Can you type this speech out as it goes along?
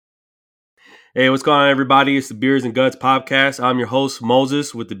Hey, what's going on, everybody? It's the Beers and Guts podcast. I'm your host,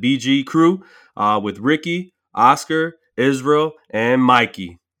 Moses, with the BG crew, with Ricky, Oscar, Israel, and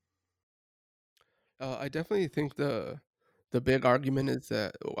Mikey. I definitely think the big argument is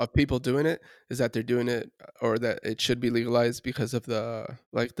that of people doing it is that they're doing it or that it should be legalized because of the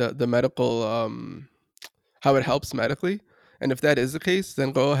medical how it helps medically. And if that is the case,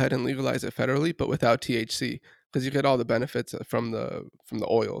 then go ahead and legalize it federally, but without THC, because you get all the benefits from the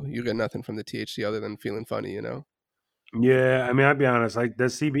oil. You get nothing from the THC other than feeling funny, you know? Yeah, I mean, I'll be honest. Like the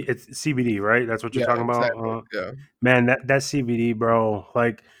it's CBD, right? That's what you're Yeah, talking about. exactly. Yeah. Man, that CBD, bro.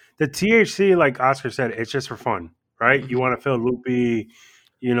 Like the THC, like Oscar said, it's just for fun, right? You Mhm. want to feel loopy,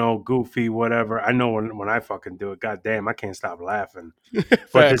 goofy, whatever. I know when I fucking do it, goddamn, I can't stop laughing.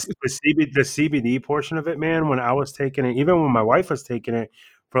 But Facts. the CBD portion of it, man, when I was taking it, even when my wife was taking it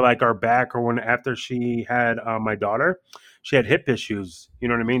for like our back, or when after she had my daughter, she had hip issues. You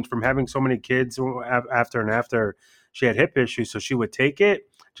know what I mean? From having so many kids after she had hip issues, so she would take it,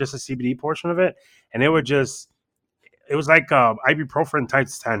 just the CBD portion of it, and it was like ibuprofen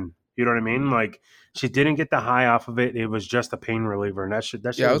times 10. You know what I mean? Like she didn't get the high off of it. It was just a pain reliever, and that shit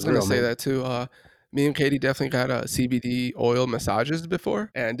Yeah, I was was gonna real, say man. that too. Me and Katie definitely got CBD oil massages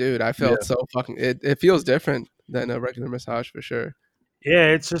before, and dude, I felt Yeah, so fucking. It feels different than a regular massage for sure. yeah.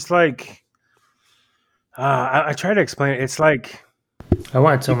 It's just like I try to explain it. It's like I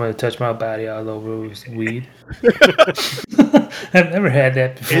want someone to touch my body all over with weed. I've never had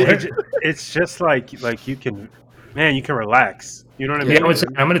that before. it's just like you can, man, you can relax. You know what I Yeah, mean?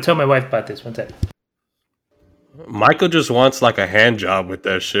 I'm going to tell my wife about this one time. Michael just wants like a hand job with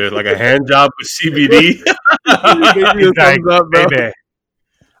that shit, like a hand job with CBD. He's like, baby,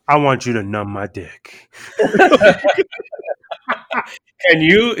 I want you to numb my dick.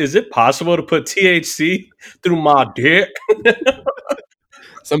 Is it possible to put THC through my dick?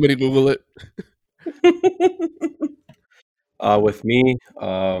 Somebody Google it. With me,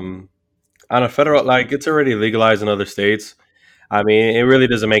 on a federal, like it's already legalized in other states. I mean, it really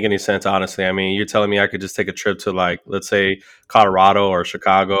doesn't make any sense, honestly. I mean, you're telling me I could just take a trip to, like, let's say Colorado or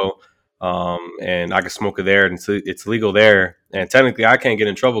Chicago, and I could smoke it there, and it's legal there. And technically, I can't get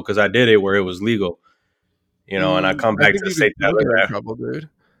in trouble because I did it where it was legal, and I come I back to think the you can state that I still get in live at. trouble, dude.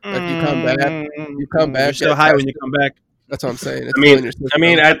 Like you come You're back, still get high when you tested. come back. That's what I'm saying. It's I still mean, in your I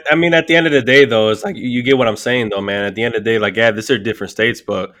mean, system. I mean, at the end of the day, though, it's like you get what I'm saying, though, man. At the end of the day, like, yeah, these are different states,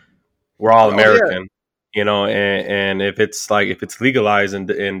 but we're all Oh yeah, American, and if it's legalized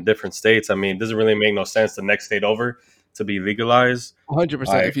in different states, I mean, it doesn't really make no sense the next state over to be legalized. 100%.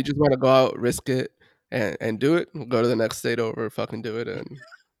 Like, If you just want to go out, risk it, and do it, go to the next state over, fucking do it, and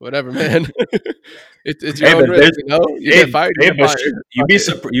whatever, man. It's your hey, own but risk, you know. You get fired, you hey, get but fired. you'd Fuck be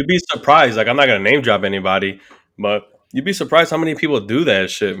it. you'd be surprised. Like, I'm not gonna name drop anybody, but you'd be surprised how many people do that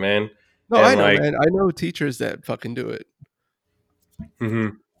shit, man. No, I And know, like, man. I know teachers that fucking do it.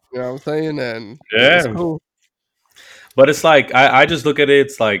 mhm. You know what I'm saying? And it's Yeah, cool. but it's like I just look at it.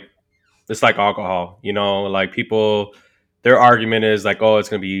 It's like alcohol, like people. Their argument is like, oh, it's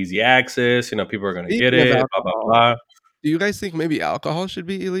gonna be easy access. People are gonna get Speaking of it. Blah blah alcohol, blah. do you guys think maybe alcohol should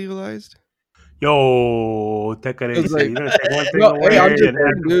be illegalized? Yo, te Because dice. like, You're gonna take one thing no, hey, I'm away just and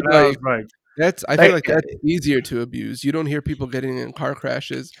add saying, dude. something else, Like, like I feel Like, like that's easier to abuse. You don't hear people getting in car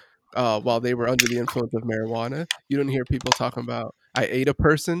crashes while they were under the influence of marijuana. You don't hear people talking about I ate a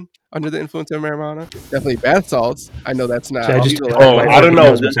person under the influence of marijuana. Definitely bath salts. I know that's not so I just legal. told my Oh, wife I don't know.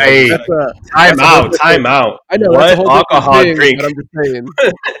 knows what's Hey, That's a time that's a whole out. different. Time out. I know that's a What whole different alcohol thing. drink? But I'm just saying.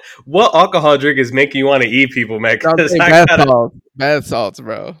 What alcohol drink is making you want to eat people, man? I'm Because saying I bath gotta. salts. Bath salts,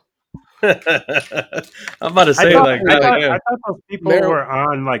 bro. I'm about to I say, thought like, I Like thought goddamn. I thought those people marijuana. were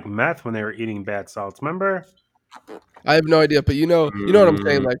on like meth when they were eating bad salts. Remember? I have no idea, but you know what I'm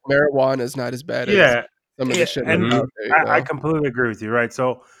saying. Like marijuana is not as bad as Yeah, some of the yeah, shit that's and Mhm. out there. You I know. completely agree with you. Right.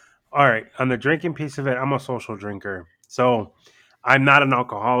 So, all right, on the drinking piece of it, I'm a social drinker. So, I'm not an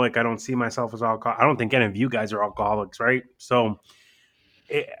alcoholic. I don't see myself as alcohol. I don't think any of you guys are alcoholics, right? So,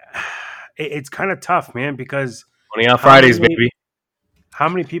 it, it's kind of tough, man, because Only on how Fridays, many baby. how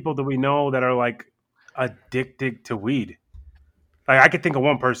many people do we know that are like addicted to weed? Like I could think of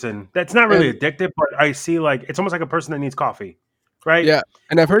one person that's not really And addicted, but I see like it's almost like a person that needs coffee, right? yeah,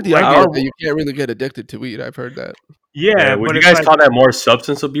 and I've heard the Like argument our that you can't really get addicted to weed. I've heard that. Yeah. yeah, Would but you it's guys like call that more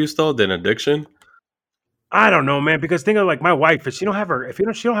substance abuse though than addiction? I don't know, man. Because think of like my wife. If she don't have her, if you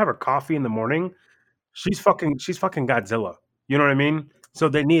know she don't have her coffee in the morning, she's fucking Godzilla. You know what I mean? So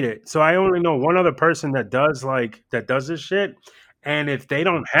they need it. So I only know one other person that does this shit, and if they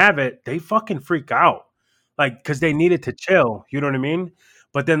don't have it, they fucking freak out, like because they need it to chill. You know what I mean?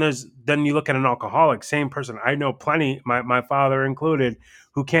 But then you look at an alcoholic, same person. I know plenty, my father included,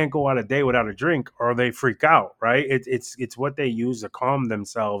 who can't go out a day without a drink or they freak out, right? It's what they use to calm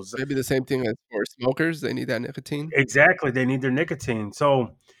themselves. Maybe the same thing as for smokers, they need that nicotine. Exactly, they need their nicotine.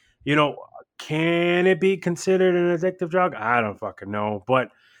 So, you know, can it be considered an addictive drug? I don't fucking know. But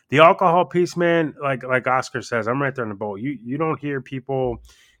the alcohol piece, man, like Oscar says, I'm right there in the boat. You don't hear people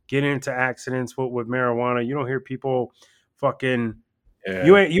get into accidents with marijuana. You don't hear people fucking Yeah.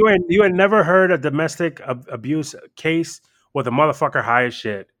 you ain't never heard a domestic abuse case with a motherfucker high as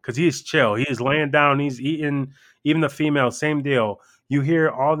shit because he's chill. He's laying down. He's eating. Even the female, same deal. You hear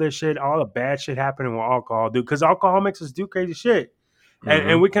all this shit, all the bad shit happening with alcohol, dude. Because alcohol makes us do crazy shit, and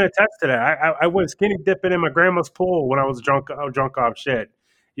Mhm. we can attest to that. I went skinny dipping in my grandma's pool when I was drunk, drunk off shit.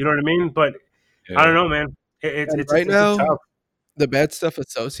 You know what I mean? But I don't Yeah. know, man. And right It's a now, tough. the bad stuff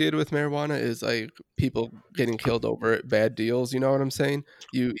associated with marijuana is like people getting killed over it, bad deals. You know what I'm saying?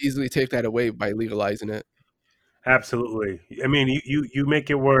 You easily take that away by legalizing it. Absolutely. I mean, you make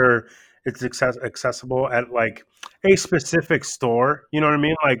it where it's accessible at like a specific store. You know what I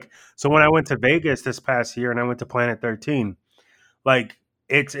mean? Like, so when I went to Vegas this past year and I went to Planet 13, like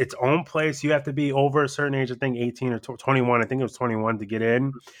it's its own place. You have to be over a certain age. I think 18 or 21. I think it was 21 to get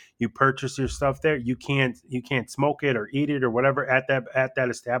in. You purchase your stuff there. You can't smoke it or eat it or whatever at that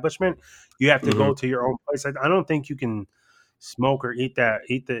establishment. You have to Mhm. go to your own place. I don't think you can smoke or eat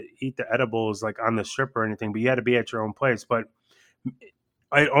the edibles like on the strip or anything, but you had to be at your own place. But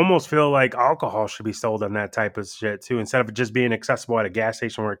I almost feel like alcohol should be sold on that type of shit too, instead of it just being accessible at a gas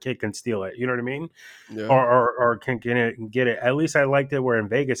station where a kid can steal it. You know what I mean? Yeah. Or can get it. At least I liked it where in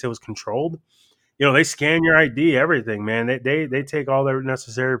Vegas it was controlled. You know, they scan your ID, everything, man. They take all their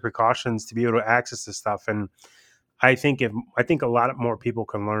necessary precautions to be able to access this stuff. And I think a lot more people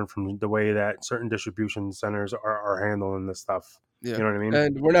can learn from the way that certain distribution centers are handling this stuff. Yeah. You know what I mean?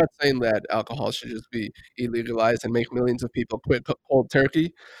 And we're not saying that alcohol should just be illegalized and make millions of people quit cold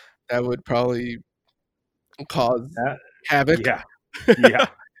turkey. That would probably cause Uh, havoc. yeah, yeah,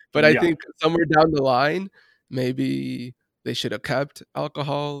 But I yeah. think somewhere down the line, maybe they should have kept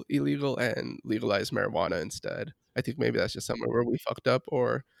alcohol illegal and legalized marijuana instead. I think maybe that's just somewhere where we fucked up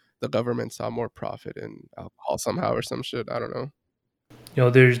or the government saw more profit in alcohol somehow or some shit. I don't know. You know,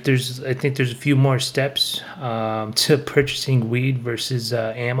 there's I think there's a few more steps to purchasing weed versus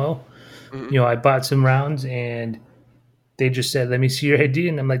ammo. Mhm. You know, I bought some rounds and they just said, "Let me see your ID,"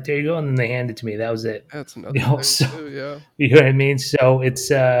 and I'm like, "There you go," and then they handed it to me. That was it. That's another You know, thing so too, yeah. you know what I mean. So it's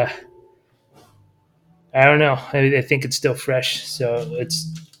I don't know. I think it's still fresh, so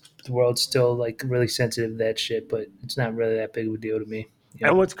it's the world's still like really sensitive to that shit, but it's not really that big of a deal to me. You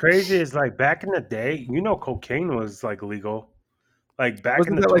And know, what's crazy is like back in the day, cocaine was like legal. Like back in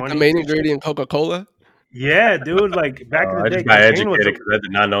Wasn't the that like the 20s main and shit. ingredient Coca-Cola? Yeah, dude. Like back in the I just day, got cocaine was educated because I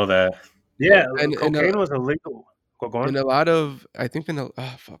did not know that. Yeah, yeah, and cocaine was illegal. Go on. in a lot of I think in a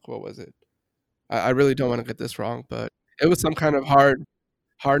fuck, what was it? I really don't wanna get this wrong, but it was some kind of hard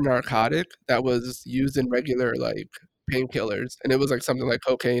narcotic that was used in regular, like, painkillers, and it was, like, something like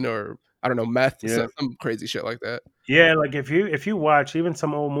cocaine or, I don't know, meth, Yeah. some crazy shit like that. Yeah, like if you watch even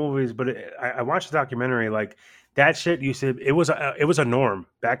some old movies, but I watched a documentary like that shit. You said it was a norm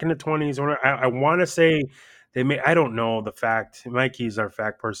back in the 20s. When I want to say they made, I don't know the fact. Mikey's our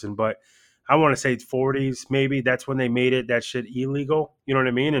fact person, but I want to say 40s maybe. That's when they made it that shit illegal. You know what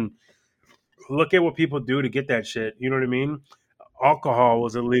I mean? And look at what people do to get that shit. You know what I mean? Alcohol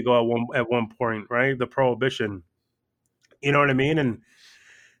was illegal at one point, right? The prohibition. You know what I mean? And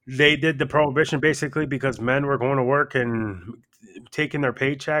they did the prohibition basically because men were going to work and taking their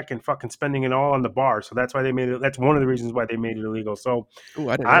paycheck and fucking spending it all on the bar. So that's why they made it. That's one of the reasons why they made it illegal. So Ooh,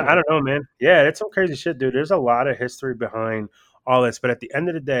 I didn't know I that. don't know, man. Yeah, it's some crazy shit, dude. There's a lot of history behind all this. But at the end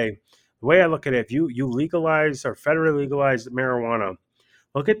of the day, the way I look at it, if you legalize or federally legalize marijuana,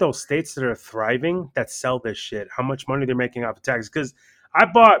 look at those states that are thriving that sell this shit. How much money they're making off of taxes? Because I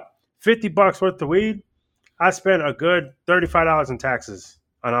bought $50 worth of weed. I spent a good $35 in taxes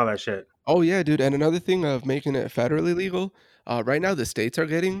on all that shit. Oh, yeah, dude, and another thing of making it federally legal, right now the states are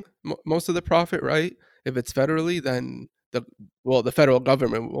getting most of the profit, right? If it's federally, then the federal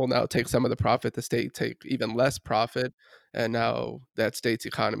government will now take some of the profit, the state take even less profit, and now that state's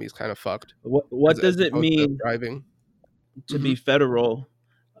economy is kind of fucked What as does it opposed to mean thriving. to Mhm. be federal?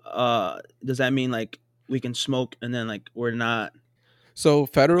 Does that mean like we can smoke and then like we're not? So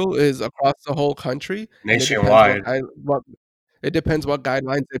federal is across the whole country, and Nationwide. it depends what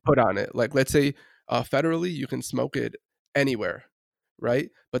guidelines they put on it. Like, let's say, federally, you can smoke it anywhere, right?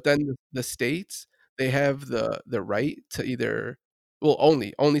 But then the states, they have the right to either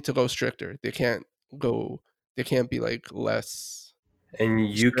only to go stricter. They can't be, like, less. And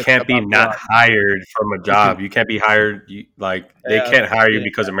you strict can't be about the not law. hired from a job. You can't be hired. They Yeah, can't hire you yeah.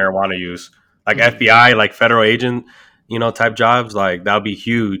 because of marijuana use. Like Mhm. FBI, like federal agent, type jobs. Like that would be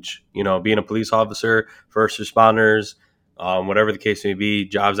huge. Being a police officer, first responders, whatever the case may be,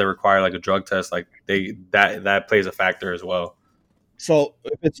 jobs that require like a drug test, like that plays a factor as well. So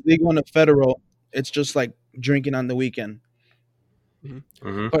if it's legal in the federal, it's just like drinking on the weekend. Hmm.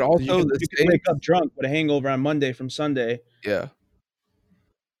 But You also can, the you can wake states, up drunk with a hangover on Monday from Sunday. yeah.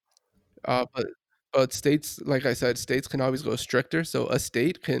 But states, like I said, states can always go stricter. So a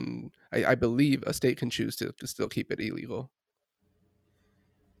state can, I believe, a state can choose to still keep it illegal.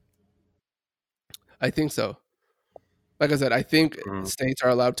 I think so. Like I said, I think Mhm. states are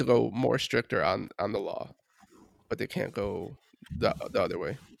allowed to go more stricter on the law, but they can't go the other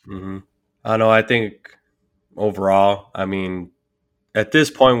way. Hmm. I know. I think overall, I mean, at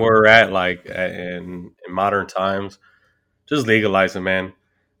this point where we're at, like in modern times, just legalize it, man.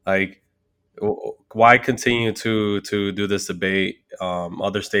 Like, why continue to do this debate?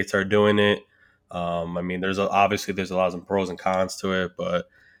 Other states are doing it. I mean, obviously there's a lot of pros and cons to it, but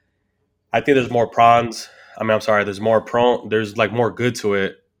I think there's more pros. I mean, I'm sorry, there's like more good to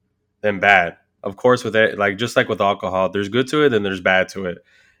it than bad. Of course, with it, like just like with alcohol, there's good to it and there's bad to it.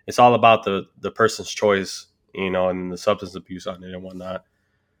 It's all about the person's choice, and the substance abuse on it and whatnot.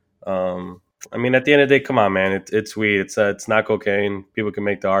 Um, I mean, at the end of the day, come on, man, it's weed. It's not cocaine. People can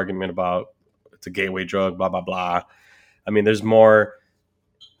make the argument about it's a gateway drug, blah blah blah. I mean, there's more.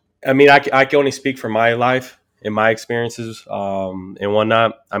 I mean, I can only speak for my life and my experiences and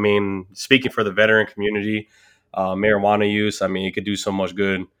whatnot. I mean, speaking for the veteran community, marijuana use, I mean, it could do so much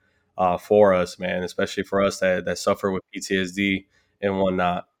good for us, man, especially for us that suffer with PTSD and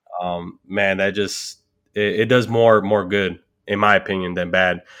whatnot. Man, that just it does more good, in my opinion, than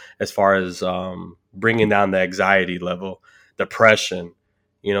bad as far as bringing down the anxiety level, depression,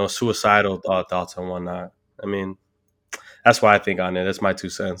 suicidal thoughts and whatnot. I mean, that's what I think on it. That's my 2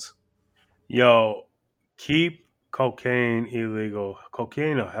 cents. Yo, keep cocaine illegal.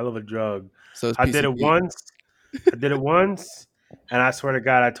 Cocaine, a hell of a drug. So it's I did it PCP. once. And I swear to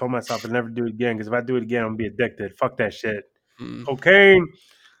God, I told myself I'd never do it again. Because if I do it again, I'm gonna be addicted. Fuck that shit. Mm. Cocaine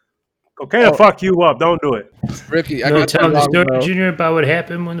will fuck you up. Don't do it. Ricky, I You want got to tell that the wrong, story, bro. Junior, about what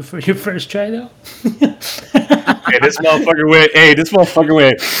happened for your first try, though? Hey, this motherfucker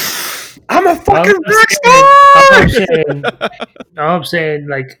went. I'm a fucking All I'm rockstar. saying, all I'm saying,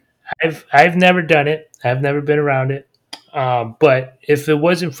 like I've never done it. I've never been around it. But if it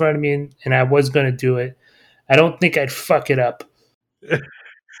was in front of me and I was going to do it, I don't think I'd fuck it up. All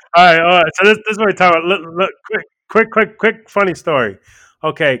right. So this is what we're talking about. Look, quick, funny story.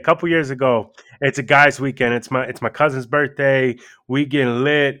 Okay, a couple years ago, it's a guys' weekend. It's my cousin's birthday. We getting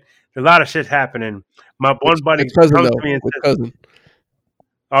lit. A lot of shit happening. My one buddy Which cousin comes though? to me and Which says, cousin?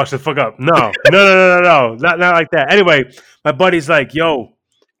 "Oh, shut the fuck up! No, not like that." Anyway, my buddy's like, "Yo,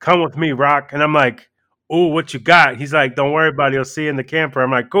 come with me, Rock," and I'm like, "Ooh, what you got?" He's like, "Don't worry about it. You'll see in the camper."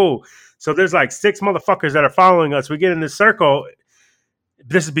 I'm like, "Cool." So there's like 6 motherfuckers that are following us. We get in this circle.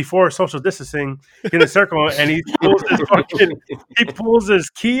 This is before social distancing. In a circle, and he pulls his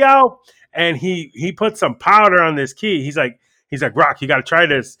key out, and he puts some powder on this key. He's like, Rock, you got to try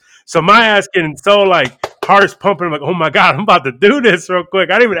this. So my ass getting so like heart's pumping. I'm like, oh my god, I'm about to do this real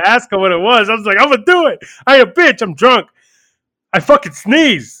quick. I didn't even ask him what it was. I was like, I'm gonna do it. I ain't a bitch. I'm drunk. I fucking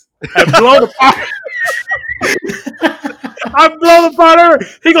sneeze. I blow the powder. I blow the powder.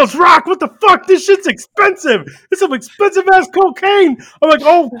 He goes, Rock, what the fuck? This shit's expensive. It's some expensive ass cocaine. I'm like,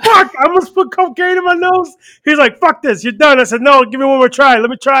 oh fuck, I must put cocaine in my nose. He's like, fuck this, you're done. I said, no, give me one more try. Let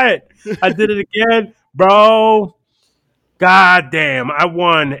me try it. I did it again, bro. God damn, I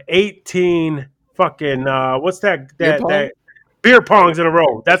won 18 fucking what's that Beer pong? that beer pongs in a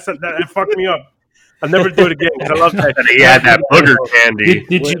row. That fucked me up. I'll never do it again because I love that. He had that booger candy.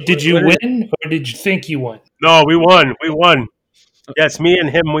 Did you win or did you think you won? No, we won. Yes, me and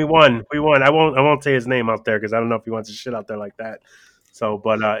him, we won. I won't say his name out there because I don't know if he wants his shit out there like that. So,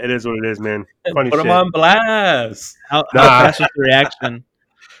 but it is what it is, man. Funny Put shit, him on blast. How Nah. fast was the reaction?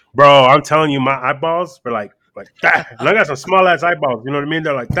 bro. I'm telling you, my eyeballs were like that. And I got some small ass eyeballs. You know what I mean?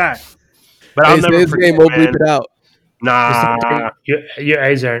 They're like that. But I'll Hey, say never his forget, name. We'll man. bleep it out. Nah, Your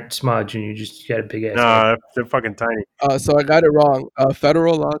eyes aren't small, Junior. You just got a big ass. head. nah, they're fucking tiny. So I got it wrong.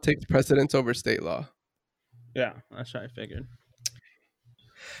 Federal law takes precedence over state law. Yeah, that's what I figured.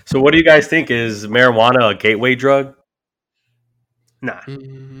 So, what do you guys think? Is marijuana a gateway drug? Nah,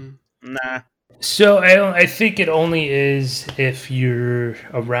 Mm-hmm. Nah. So I think it only is if you're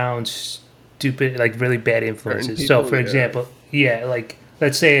around stupid, like really bad influences. So people, for yeah. example, like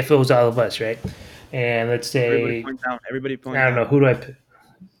let's say if it was all of us, right? and let's Everybody say point down. Everybody point I don't know down. who do I pick.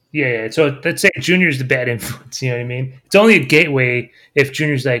 Yeah. So let's say Junior's the bad influence. You know what I mean? It's only a gateway if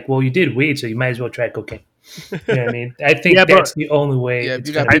Junior's like, well, you did weed, so you might as well try cocaine. You know what I mean? I think Yeah, but that's the only way Yeah, if it's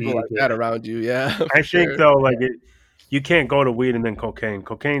you going got to people be. like that around you, yeah, for I sure. think though, like you can't go to weed and then cocaine.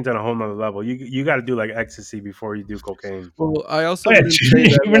 Cocaine's on a whole nother level. You got to do like ecstasy before you do cocaine. Well, I also Oh, yeah, wouldn't say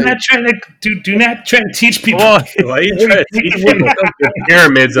that. we're Like, not trying to do not try to teach people. Why are you trying to teach people the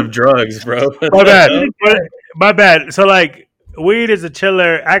pyramids of drugs, bro? My bad. My bad. So like, weed is a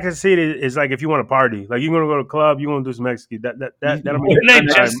chiller. Ecstasy is like if you want to party, like you want to go to a club, you want to do some ecstasy. That'll make What did I it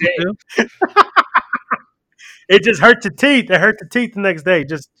just time. say? It just hurts your teeth. It hurts the teeth the next day.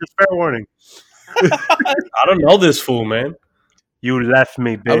 Just fair warning. I don't know this fool, man. You left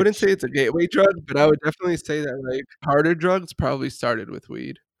me, bitch. I wouldn't say it's a gateway drug, but I would definitely say that like harder drugs probably started with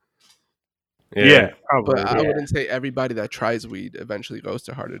weed. Yeah, probably. But I Yeah. wouldn't say everybody that tries weed eventually goes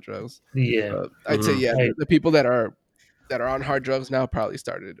to harder drugs. Yeah. I'd say Mhm. yeah, the people that are on hard drugs now probably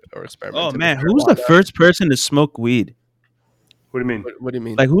started or experimented. Oh with man, who's the marijuana. first person to smoke weed? What do you mean? What do you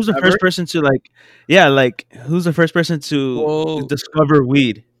mean? Like, who's the Ever? first person to like who's the first person to Well, discover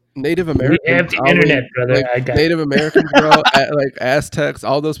weed? Native We Americans. have the always- internet, brother. like, I got Native Americans, bro, like Aztecs,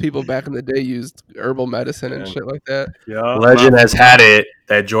 all those people back in the day used herbal medicine and Yeah. shit like that. Yeah. Legend has had it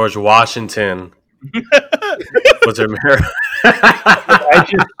that George Washington was a I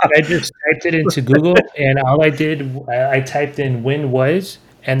just typed it into Google, and all I did, I typed in when was,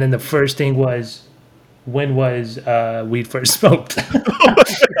 and then the first thing was when was weed first smoked.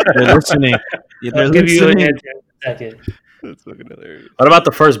 They're listening. Yeah, they're I'll give you an listening. answer in a second. That's fucking hilarious. What about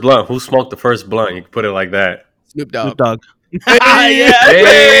the first blunt? Who smoked the first blunt? You can put it like that. Snoop Snoop Dogg. Dogg.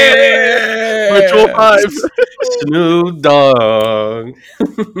 Hey! Virtual vibes. Snoop Dogg.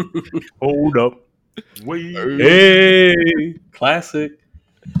 Hold up. Weed. Hey, classic.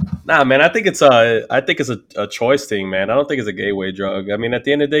 Nah, man, I think it's a choice thing, man. I don't think it's a gateway drug. I mean, at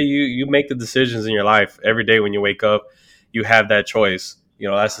the end of the day, you make the decisions in your life every day when you wake up. You have that choice. You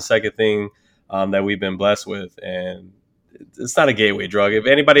know, that's the second thing that we've been blessed with, and it's not a gateway drug. If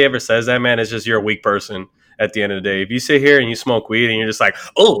anybody ever says that, man, it's just you're a weak person. At the end of the day, if you sit here and you smoke weed and you're just like,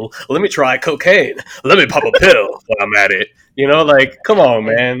 oh, let me try cocaine, let me pop a pill while I'm at it. You know, like, come on,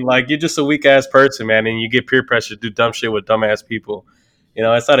 man. Like, you're just a weak ass person, man, and you get peer pressure to do dumb shit with dumb ass people. You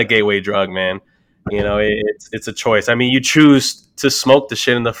know, it's not a gateway drug, man. You know, it's a choice. I mean, you choose to smoke the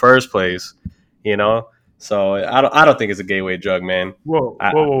shit in the first place. You know, so I don't think it's a gateway drug, man. Whoa,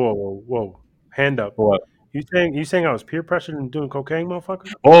 I- whoa. Hand up. What? You saying I was peer pressured and doing cocaine, motherfucker?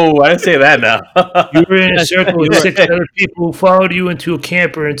 Oh, I didn't say that now. You were in a circle with 6 other people who followed you into a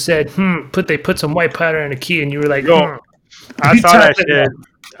camper and said, they put some white powder in a key, and you were like, Yo, I You saw that talking shit.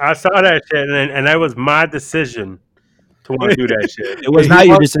 I saw that shit, and that was my decision to want to do that shit. It was not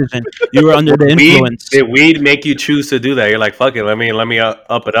your decision. You were under the influence. Did weed make you choose to do that? You're like, fuck it, let me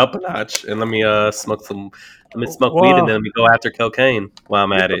up it up a notch, and let me smoke weed, and then let me go after cocaine while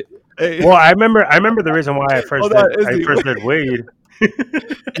I'm at it. Hey, Well, I remember the reason why I first Hold on, did, Izzy. did weed.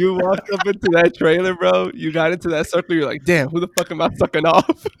 you walked up into that trailer, bro. You got into that circle. You're like, damn, who the fuck am I sucking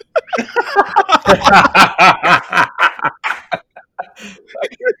off?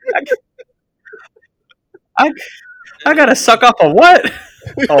 I gotta suck off a what?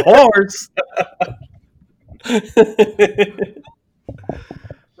 A horse.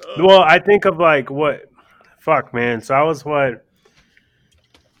 Well, I think of like what, fuck, man. So I was what.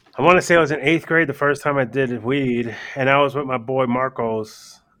 I want to say I was in 8th grade the first time I did weed, and I was with my boy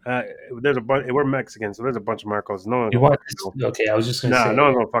Marcos. There's a bunch. We're Mexican, so there's a bunch of Marcos. No one. You want this? Okay, I was just going to say. No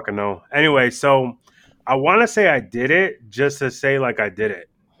one's gonna fucking know. Anyway, so I want to say I did it just to say like I did it.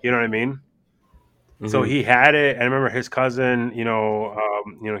 You know what I mean? So he had it, and I remember his cousin. He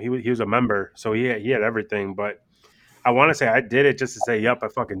was a member, so he had everything. But I want to say I did it just to say, "Yup, I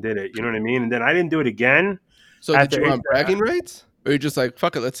fucking did it." You know what I mean? And then I didn't do it again. So did After you want 8th bragging rights? Or you're just like,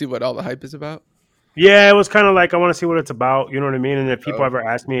 fuck it, let's see what all the hype is about? Yeah, it was kind of like I want to see what it's about. You know what I mean? And if people Oh. ever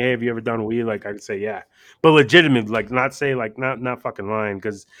ask me, "Hey, have you ever done weed?" Like I could say, "Yeah," but legitimately, like not say like not fucking lying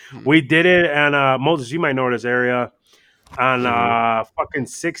because we did it. And Moses, you might know this area on fucking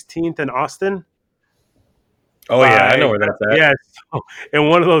 16th in Austin. Oh yeah, I know where that's at. Yeah, so in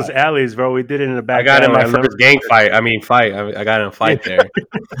one of those alleys, bro. We did it in the back. I got in my alley. first gang fight. I got in a fight there.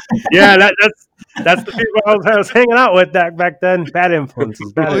 Yeah, that's the people I was hanging out with back then. Bad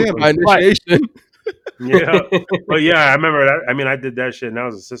influences. Bad Oh yeah, my influences. initiation. Yeah, but yeah, I remember that. I mean, I did that shit, and I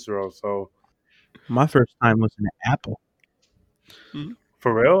was a Cicero. So My first time was in Apple.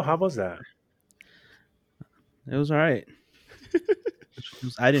 for real, how was that? It was all right.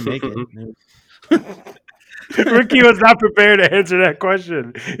 I didn't make it. Ricky was not prepared to answer that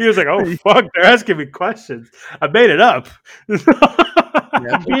question. He was like, "Oh fuck, they're asking me questions. I made it up."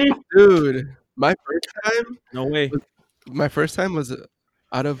 Yeah, dude, my No way. first time was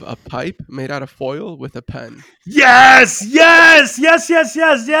out of a pipe made out of foil with a pen. Yes, dude. I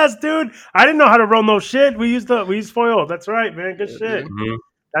didn't know how to roll no shit. We used foil. That's right, man. Good shit. Mhm.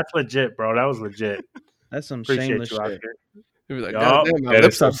 That's legit, bro. That was legit. That's some Appreciate shameless you, shit. Oscar. He was like, Yup. "God damn, my That is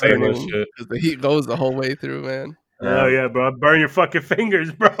lips some are burning shameless shit. because the heat goes the whole way through, man." Hell yeah, bro. Burn your fucking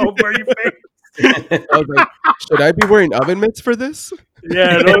fingers, bro. Burn your fingers. I was like, "Should I be wearing oven mitts for this?"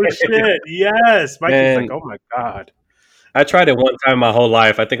 Yeah, no shit. Yes. Mikey's Man. like, "Oh my god." I tried it one time my whole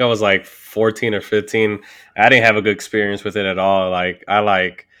life. I think I was like 14 or 15. I didn't have a good experience with it at all. I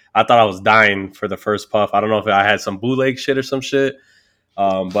thought I was dying for the first puff. I don't know if I had some bootleg shit or some shit.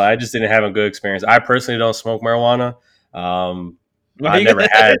 But I just didn't have a good experience. I personally don't smoke marijuana. I never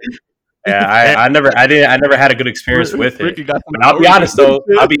had. Yeah, I never had a good experience with it. Ricky got some But I'll be stories. honest though.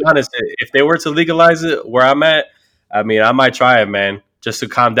 I'll be honest. If they were to legalize it where I'm at, I mean, I might try it, man, just to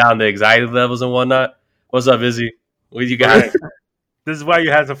calm down the anxiety levels and whatnot. What's up, Izzy? What you got? Right. This is why you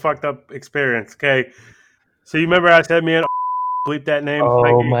had a fucked up experience. Okay. So you remember I said me and bleep that name?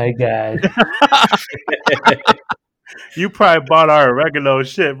 Oh Mikey? my god. You probably bought our oregano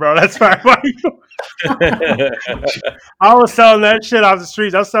shit, bro. That's probably why you. I was selling that shit off the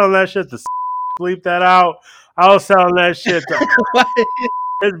streets. I was selling that shit to bleep that out. I was selling that shit to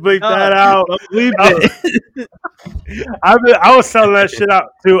let's bleep that out. Bleep it. I was selling that shit out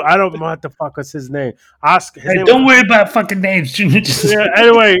too. I don't know what the fuck was his name. Oscar. His Hey, name don't was, worry about fucking names, Junior. Just yeah.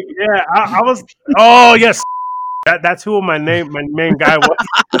 Anyway, yeah. I was. Oh yes. That's who my main guy was.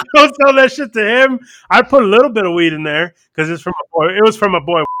 I was selling that shit to him. I put a little bit of weed in there because it's from a boy. It was from a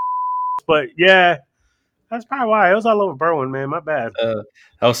boy. But yeah, that's probably why it was all over Berwyn, man. My bad, That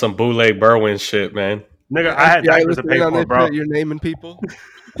was some bootleg Berwyn shit, man. nigga. I had FBI diapers to listening pay on for, this bro. shit, you're naming people.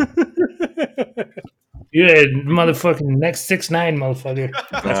 you had motherfucking next 6ix9ine, motherfucker.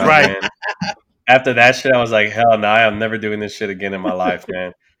 That's Nah, right. man. After that shit, I was like, hell no, I am never doing this shit again in my life,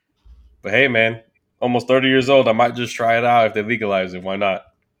 man. But hey, man, almost 30 years old. I might just try it out if they legalize it. Why not?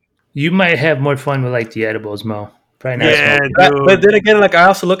 You might have more fun with like the edibles, Mo. Probably not Yeah, smoking. But then again, like I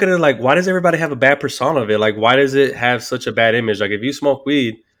also look at it like, why does everybody have a bad persona of it? Like, why does it have such a bad image? Like, if you smoke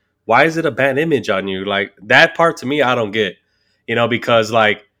weed, why is it a bad image on you? Like that part to me, I don't get. Because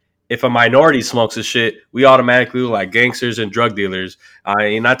like if a minority smokes this shit, we automatically look like gangsters and drug dealers.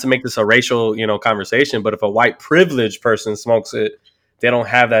 Not to make this a racial, conversation, but if a white privileged person smokes it, they don't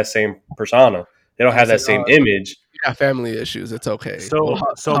have that same persona. They don't have that same image. You got family issues. It's okay. So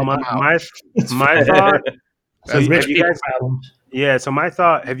help my them out. my thought. So That's Rich have you people guys? problems. Yeah. So my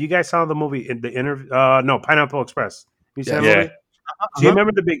thought. Have you guys saw the movie in the interview? No, Pineapple Express. You seen that Yeah. movie? So you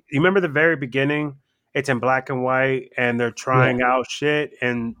remember the very beginning? It's in black and white, and they're trying out shit,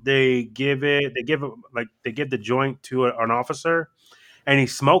 and they give the joint to an officer, and he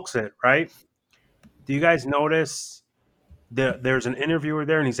smokes it. Right? Do you guys notice there's an interviewer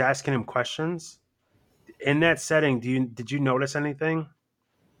there, and he's asking him questions? In that setting, did you notice anything?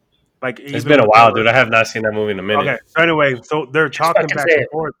 Like It's even been a with while, the- dude. I have not seen that movie in a minute. Okay. So anyway, so they're talking fucking back say and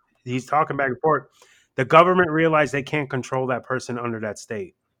it. forth. He's talking back and forth. The government realized they can't control that person under that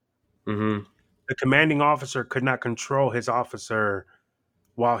state. hmm The commanding officer could not control his officer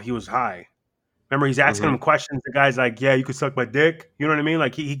while he was high. Remember, he's asking him questions. The guy's like, "Yeah, you could suck my dick." You know what I mean?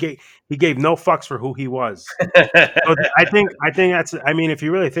 Like he gave no fucks for who he was. So I think that's. I mean, if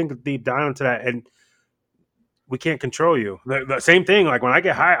you really think deep down into that, and we can't control you. The same thing. Like when I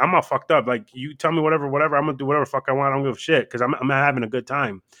get high, I'm all fucked up. Like you tell me whatever. I'm gonna do whatever fuck I want. I don't give a shit because I'm not having a good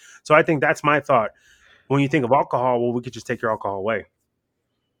time. So I think that's my thought. When you think of alcohol, well, we could just take your alcohol away,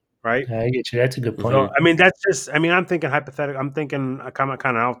 right? I get you. That's a good point. So I mean, that's just. I mean, I'm thinking hypothetical. I'm thinking kind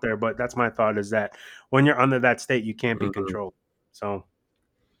of out there, but that's my thought. Is that when you're under that state, you can't be controlled. So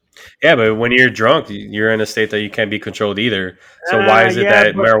Yeah, but when you're drunk, you're in a state that you can't be controlled either. So why is it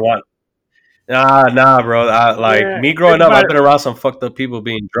that marijuana? Nah, bro. Me growing up, I've been around some fucked up people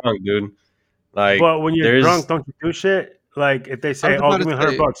being drunk, dude. Like, but when you're drunk, don't you do shit? Like if they say, "Oh, give me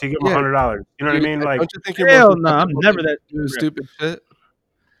 $100," you give them $100. You know what I mean? Like, don't you think you're Hell no, I'm never that doing stupid shit?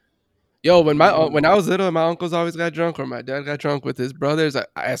 Yo, when I was little, my uncles always got drunk, or my dad got drunk with his brothers,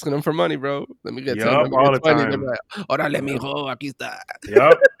 asking them for money, bro. Let me get some. Let me all get the 20. time. They'd be like, "Órale, mijo, aquí está."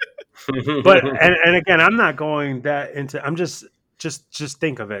 Yep. But and again, I'm not going that into. I'm just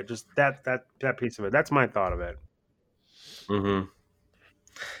think of it. Just that piece of it. That's my thought of it. Mm-hmm.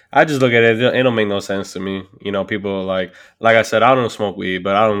 I just look at it. It don't make no sense to me. People like I said, I don't smoke weed,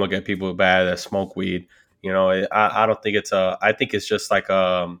 but I don't look at people bad that smoke weed. I don't think it's I think it's just like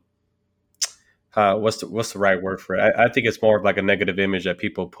what's the right word for it? I think it's more of like a negative image that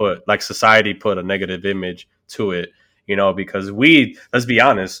people put, like society put a negative image to it, because let's be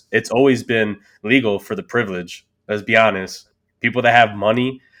honest, it's always been legal for the privilege. Let's be honest. People that have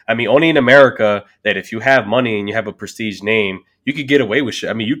money, I mean, only in America that if you have money and you have a prestige name, you could get away with shit.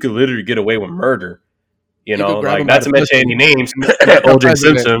 I mean, you could literally get away with murder. You could grab Like him by not the to mention pussy. any names, For OJ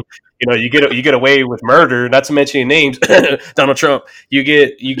president. Simpson. You get away with murder. Not to mention any names, Donald Trump. You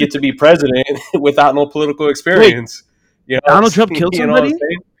get to be president without no political experience. Donald Trump killed you know what I'm somebody?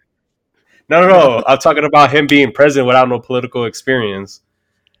 saying? No. I'm talking about him being president without no political experience.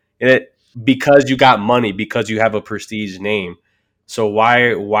 Because you got money, because you have a prestige name. So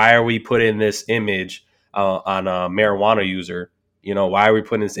why are we putting this image on a marijuana user? Why are we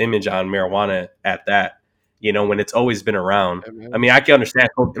putting this image on marijuana at that? When it's always been around. I mean, I can understand,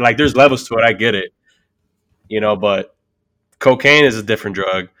 like, there's levels to it. I get it. But cocaine is a different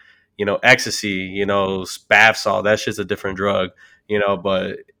drug. Ecstasy, bath salt, that shit's a different drug.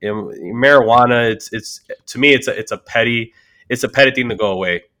 But marijuana, it's to me, it's a petty thing to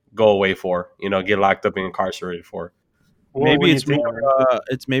go away for. Get locked up and incarcerated for. Well, Maybe when you it's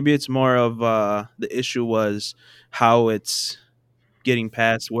think more of the issue was how it's getting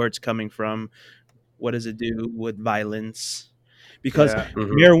past, where it's coming from. What does it do with violence? Because Yeah.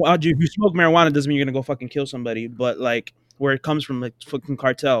 Mhm. if you smoke marijuana doesn't mean you're gonna go fucking kill somebody. But like where it comes from, like fucking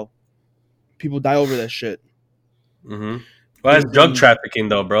cartel, people die over that shit. Mm-hmm. Well, that's drug trafficking,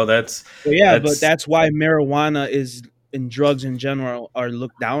 though, bro. But that's why marijuana is and drugs in general are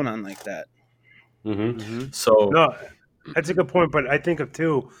looked down on like that. Mm-hmm. So no, that's a good point. But I think of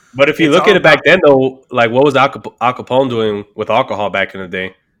too. But if you It's look all at it back then, though, like what was Al Capone doing with alcohol back in the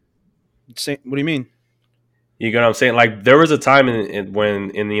day? What do you mean? You get what I'm saying? Like there was a time when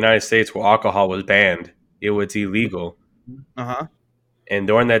in the United States where alcohol was banned, it was illegal. And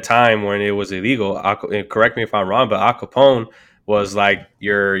during that time when it was illegal, correct me if I'm wrong, but Al Capone was like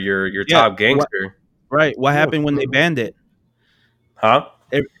your top gangster. Right. What happened when they banned it? Huh?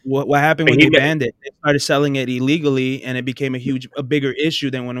 What happened when they banned it? They started selling it illegally, and it became a bigger issue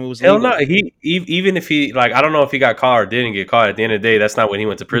than when it was legal. Hell no. Even if he, like, I don't know if he got caught or didn't get caught. At the end of the day, that's not what he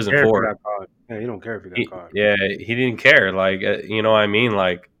went to prison for. Yeah, you don't care if he got caught. Yeah, he didn't care. Like, you know what I mean?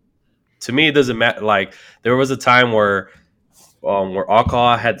 Like, to me, it doesn't matter. Like, there was a time where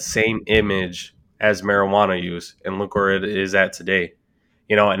alcohol had the same image as marijuana use, and look where it is at today.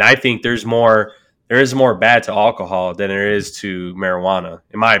 And I think there is more bad to alcohol than there is to marijuana,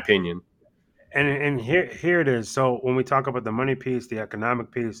 in my opinion. And here it is. So when we talk about the money piece, the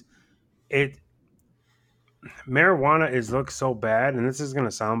economic piece, marijuana looks so bad, and this is going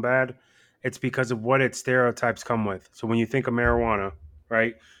to sound bad. It's because of what its stereotypes come with. So when you think of marijuana,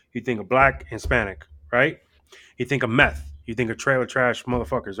 right, you think of black, Hispanic, right? You think of meth. You think of trailer trash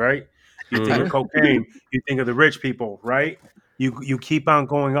motherfuckers, right? You think of cocaine. You think of the rich people, right? You keep on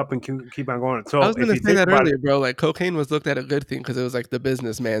going up and keep on going. So I was going to say that earlier, bro. Like cocaine was looked at a good thing because it was like the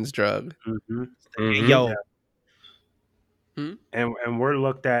businessman's drug. Mm-hmm. Mm-hmm. Yo. Yeah. And we're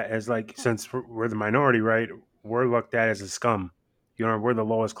looked at as, like, since we're the minority, right? We're looked at as a scum. We're the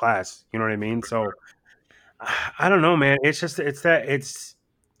lowest class. You know what I mean? So I don't know, man. It's just it's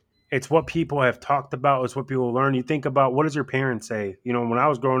what people have talked about. It's what people learn. You think about, what does your parents say? When I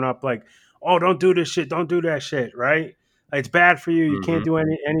was growing up, like, oh, don't do this shit, don't do that shit, right? Like, it's bad for you. You can't do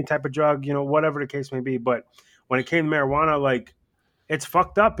any type of drug, whatever the case may be. But when it came to marijuana, like, it's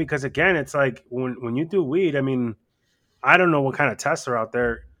fucked up because, again, it's like when you do weed, I mean, I don't know what kind of tests are out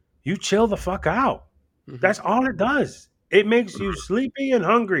there. You chill the fuck out. Mm-hmm. That's all it does. It makes you sleepy and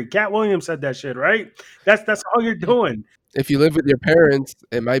hungry. Cat Williams said that shit, right? That's all you're doing. If you live with your parents,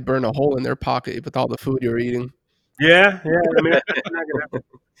 it might burn a hole in their pocket with all the food you're eating. Yeah. I mean, that's not gonna happen.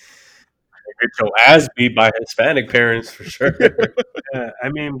 Get your ass beat by Hispanic parents for sure. Yeah,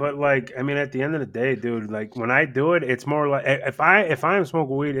 at the end of the day, dude, like, when I do it, it's more like, if I'm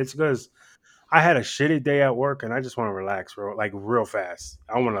smoking weed, it's because I had a shitty day at work and I just want to relax, bro, like, real fast.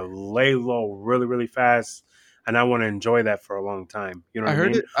 I want to lay low really, really fast, and I want to enjoy that for a long time. You know what I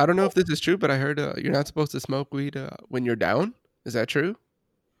mean? I don't know if this is true, but I heard you're not supposed to smoke weed when you're down. Is that true?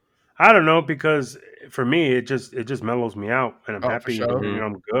 I don't know, because for me, it just mellows me out, and I'm happy. For sure.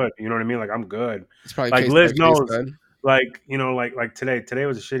 I'm good. You know what I mean? Like, I'm good. It's probably like Liz knows. Then. Like, like today. Today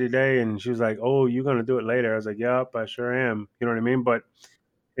was a shitty day, and she was like, "Oh, you gonna do it later?" I was like, "Yep, I sure am." You know what I mean? But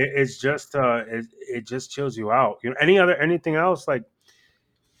it's just it just chills you out. Anything else, like,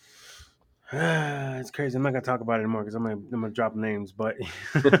 it's crazy. I'm not gonna talk about it anymore because I'm gonna drop names, but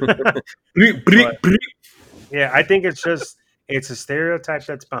yeah, I think it's a stereotype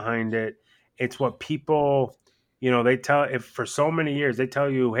that's behind it. It's what people they tell if for so many years they tell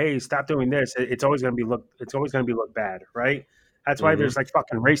you, hey, stop doing this. It's always gonna be looked bad, right? That's why Mhm. there's like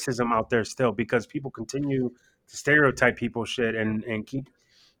fucking racism out there still because people continue to stereotype people shit and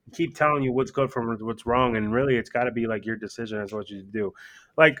keep telling you what's good from what's wrong, and really it's got to be like your decision as what you do.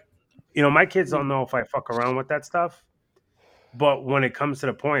 Like, my kids don't know if I fuck around with that stuff, but when it comes to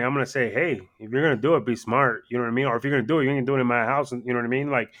the point, I'm gonna say, hey, if you're gonna do it, be smart. You know what I mean? Or if you're gonna do it, you can do it in my house, and you know what I mean?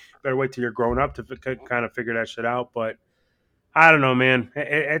 Like, better wait till you're grown up to kind of figure that shit out. But I don't know, man.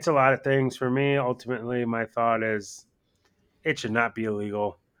 It's a lot of things for me. Ultimately, my thought is it should not be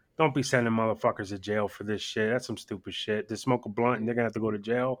illegal. Don't be sending motherfuckers to jail for this shit. That's some stupid shit. They smoke a blunt and they're gonna have to go to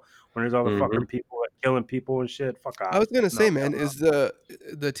jail when there's all the Mhm. fucking people killing people and shit. Fuck I off. was gonna No, say, man, is the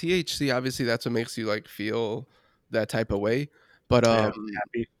THC obviously that's what makes you like feel that type of way, but yeah,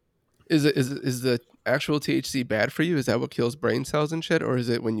 happy. is the actual THC bad for you? Is that what kills brain cells and shit, or is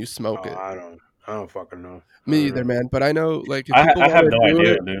it when you smoke Oh, it? I don't fucking know. I Me don't either, know. man. But I know, like, I have no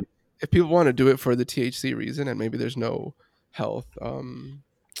idea, dude. if people want to do it for the THC reason, and maybe there's no health,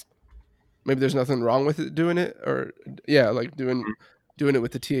 maybe there's nothing wrong with it doing it, or yeah, like doing it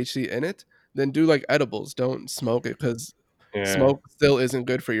with the THC in it, then do like edibles. Don't smoke it because Yeah. smoke still isn't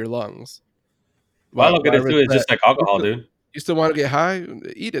good for your lungs. Well, I look at it risk too. It's that? just like alcohol, dude. You still want to get high?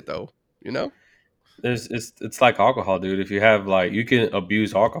 Eat it though. You know. It's like alcohol, dude. If you have like you can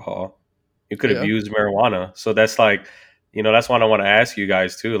abuse alcohol, you could Yeah. abuse marijuana. So that's like, that's why I want to ask you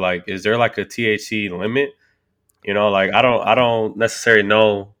guys too. Like, is there like a THC limit? Like I don't necessarily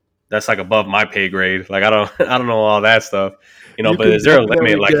know. That's like above my pay grade. Like I don't I don't know all that stuff. You But can is there a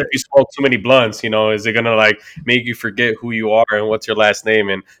definitely limit? Like get if you smoke too many blunts, is it gonna like make you forget who you are and what's your last name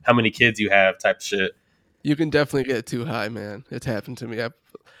and how many kids you have type of shit? You can definitely get too high, man. It's happened to me.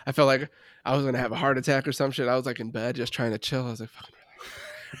 I felt like I was gonna have a heart attack or some shit. I was like in bed just trying to chill. I was like, fucking.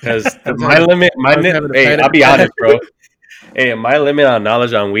 Because I was my having, limit, I was having a hey, panic I'll be attack. honest, bro. Hey, my limit on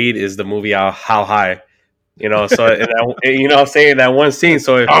knowledge on weed is the movie How High. So I'm saying that one scene.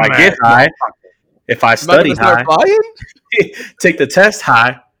 So if I get high, if I Am I study gonna start high, flying? take the test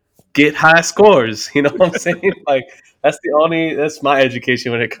high, get high scores. You know what I'm saying? Like that's my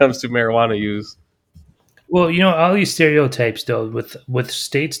education when it comes to marijuana use. Well, all these stereotypes though, with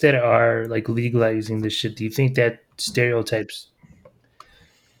states that are like legalizing this shit, do you think that stereotypes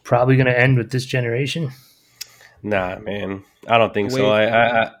probably going to end with this generation? Nah, man, I don't think The so. way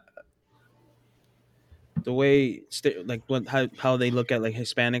I the way like how they look at like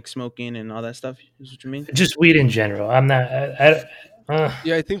Hispanic smoking and all that stuff is what you mean? Just weed in general. I'm not.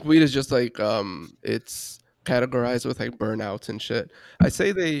 Yeah, I think weed is just like it's categorized with like burnouts and shit. I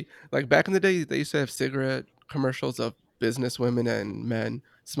say they like back in the day they used to have cigarette commercials of business women and men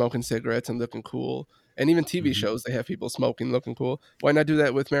smoking cigarettes and looking cool. And even TV Mhm. shows they have people smoking looking cool. Why not do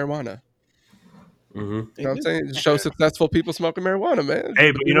that with marijuana? Mhm. You know what I'm saying? Show successful people smoking marijuana, man.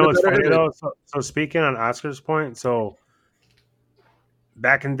 Hey, but you Even know a what's better funny image. though? So speaking on Oscar's point, so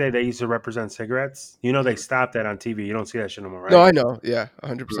back in the day they used to represent cigarettes. They stopped that on TV. You don't see that shit no more, right? No, I know. Yeah,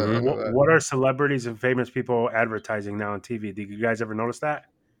 100%. I Mhm. know that. What are celebrities and famous people advertising now on TV? Did you guys ever notice that?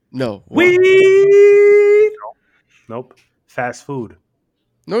 No, what? Weed. Nope. Fast food.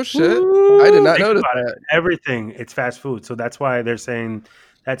 No shit. I did not Think notice about it. that. Everything, it's fast food. So that's why they're saying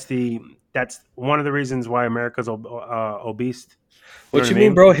that's one of the reasons why America's obese. What you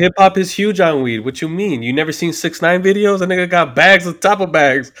mean, bro? Hip hop is huge on weed. What you mean? You never seen 6ix9ine videos? A nigga got bags on top of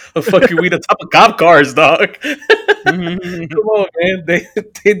bags of fucking weed on top of cop cars, dog. Come on, man.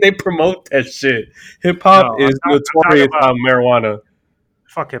 They promote that shit. Hip hop No, is I'm talking notorious about on marijuana.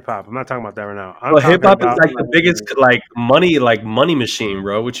 fuck hip hop. I'm not talking about that right now. I'm But hip talking hop is about like the biggest money machine,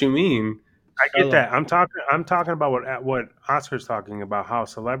 bro. What you mean? I get that. I'm talking about what Oscar's talking about, how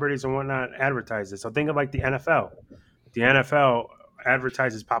celebrities and whatnot advertise it. So think of like the NFL. The NFL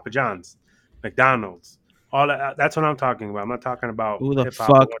advertises Papa John's, McDonald's, all that. That's what I'm talking about. I'm not talking about Who the hip hop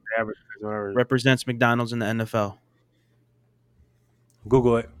or fuck what they advertise. Whatever. represents McDonald's in the NFL?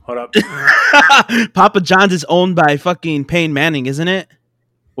 Google it. Hold up. Papa John's is owned by fucking Payne Manning, isn't it?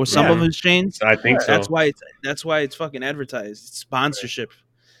 Or some Yeah. of his chains. I think so. That's why it's fucking advertised. It's sponsorship.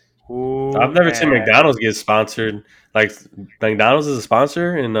 I've never seen McDonald's get sponsored. Like McDonald's is a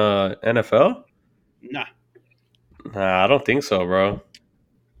sponsor in NFL? Nah. Nah, I don't think so, bro.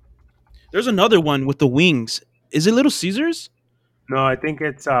 There's another one with the wings. Is it Little Caesars? No, I think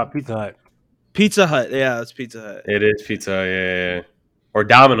it's Pizza Hut. Pizza Hut. Yeah, it's Pizza Hut. It is pizza, yeah. Or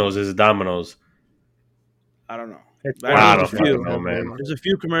Domino's. Is it Domino's? I don't know. I don't There's a few. fucking know, man. There's a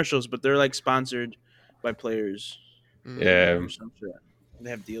few commercials, but they're like sponsored by players. Yeah. Or some shit. They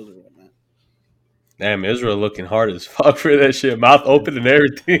have deals or whatnot. Damn, Israel looking hard as fuck for that shit, mouth open and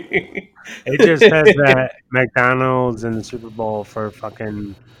everything. It just says that McDonald's in the Super Bowl for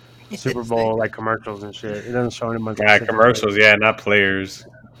fucking Super Bowl like commercials and shit. It doesn't show anyone Yeah, specific. commercials, yeah, not players.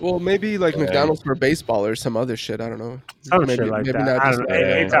 Well, maybe like Yeah. McDonald's for baseball or some other shit. I don't know. Some maybe, shit like maybe that. not I just don't know. like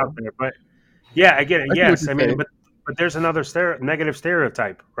It's that. out there, but yeah, I get it. I see what Yes, you're I mean, saying. but there's another negative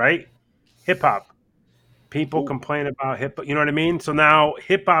stereotype, right? Hip hop. People complain about hip. You know what I mean? So now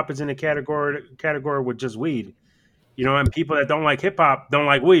hip hop is in a category with just weed. You know, and people that don't like hip hop don't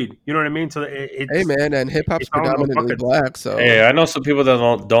like weed. You know what I mean? So it's Hey man, and hip hop's it's all in those predominantly buckets. black, so Hey, I know some people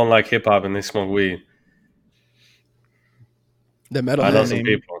that don't like hip hop and they smoke weed. the metal. I know head. some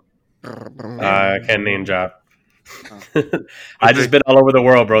people. I I can't name drop. I just been all over the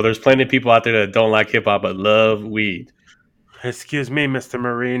world, bro. There's plenty of people out there that don't like hip hop but love weed. Excuse me, Mr.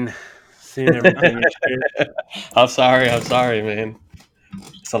 Marine. Seeing everything and shit. I'm sorry, man.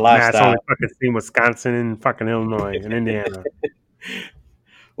 It's a Nah, it's lifestyle. only fucking seen Wisconsin and fucking Illinois and Indiana.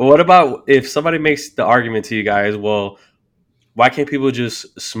 Well, what about if somebody makes the argument to you guys? Well, why can't people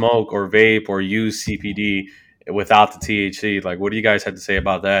just smoke or vape or use CBD without the THC? Like, what do you guys have to say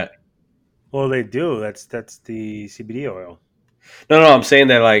about that? Well, they do. That's the CBD oil. No, I'm saying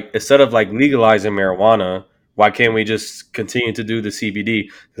that like instead of like legalizing marijuana, why can't we just continue to do the CBD?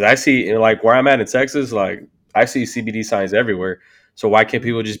 Because I see like where I'm at in Texas, like I see CBD signs everywhere. So why can't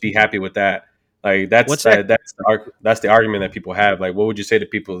people just be happy with that? Like What's that? that's the argument that people have. Like, what would you say to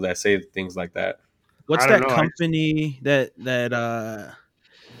people that say things like that? What's I don't that know. company that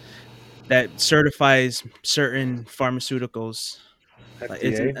certifies certain pharmaceuticals? Like,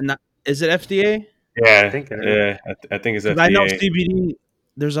 FDA. is it FDA? Yeah, I think it is. yeah, I think it's 'Cause I know FDA. CBD.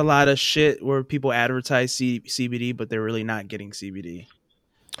 There's a lot of shit where people advertise CBD, but they're really not getting CBD.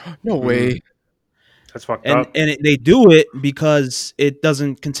 No way. That's fucked And up. they do it because it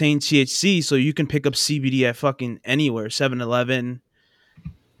doesn't contain THC, so you can pick up CBD at fucking anywhere, 7-Eleven,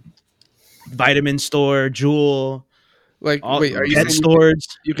 vitamin store, Jewel, Like, all wait, are you pet saying stores.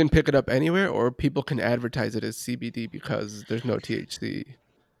 you can pick it up anywhere, or people can advertise it as CBD because there's no THC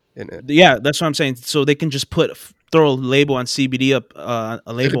in it? Yeah, that's what I'm saying. So they can just throw a label on CBD up,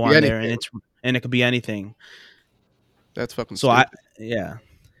 a label be on there, anything. and it could be anything. That's fucking So stupid. yeah.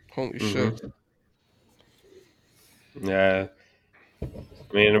 Holy Mhm. shit. Yeah, I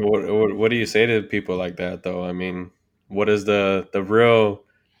mean, what do you say to people like that though? I mean, what is the real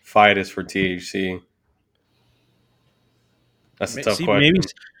fight is for THC? That's a tough question.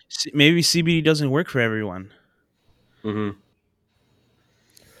 Maybe CBD doesn't work for everyone. hmm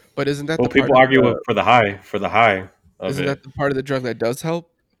But isn't that Well, the part people of argue the, for the high of isn't it. that the part of the drug that does help?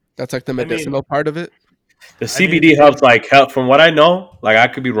 That's like the mean- medicinal part of it? The I mean, CBD helps help from what I know. Like I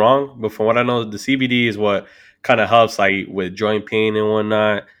could be wrong, but from what I know, the CBD is what kind of helps like with joint pain and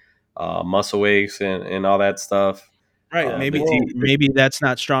whatnot, muscle aches and all that stuff. Right. the Maybe that's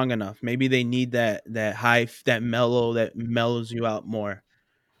not strong enough. Maybe they need that high, that mellows you out more.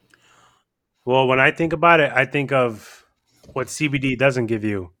 Well, when I think about it, I think of what CBD doesn't give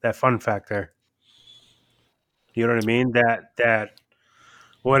you, that fun factor. You know what I mean? That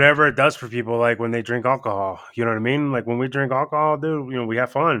whatever it does for people, like when they drink alcohol. You know what I mean? Like when we drink alcohol, dude, we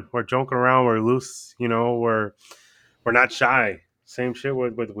have fun. We're joking around, we're loose, we're not shy. Same shit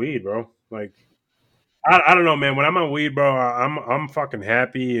with weed, bro. Like I don't know, man. When I'm on weed, bro, I'm fucking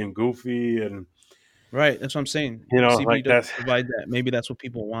happy and goofy and Right. That's what I'm saying. like CBD doesn't that's provide that. Maybe that's what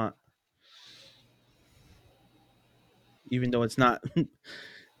people want, even though it's not.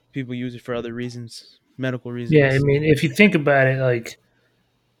 People use it for other reasons, medical reasons. Yeah, I mean, if you think about it, like,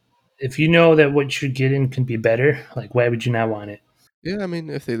 if you know that what you're getting can be better, like, why would you not want it? Yeah, I mean,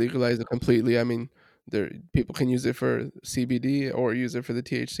 if they legalize it completely, I mean, people can use it for CBD or use it for the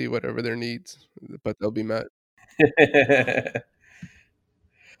THC, whatever their needs, but they'll be met.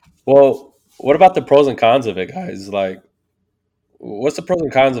 Well, what about the pros and cons of it, guys? Like, what's the pros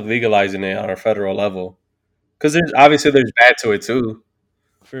and cons of legalizing it on a federal level? Because there's bad to it too.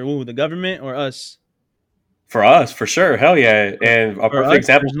 For who, the government or us? For us, for sure, hell yeah. And a For perfect us,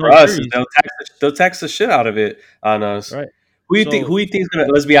 example there's for no us is trees. they'll tax the shit out of it on us. Right. Who you So- think? Who you think's gonna?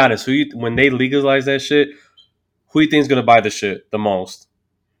 Let's be honest. When they legalize that shit, who you think's gonna buy the shit the most?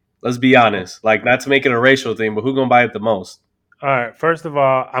 Let's be honest. Like, not to make it a racial thing, but who gonna buy it the most? all right. First of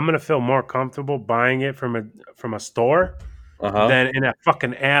all, I'm gonna feel more comfortable buying it from a store than in a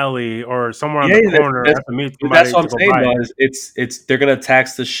fucking alley or somewhere on Yeah, the corner. I have to meet somebody That's what I'm to go saying. buy Though, it. is it's they're gonna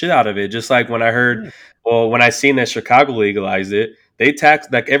tax the shit out of it. Just like when I heard, when I seen that Chicago legalized it, they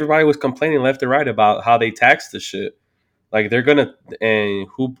taxed, like, everybody was complaining left and right about how they taxed the shit. Like, they're gonna, and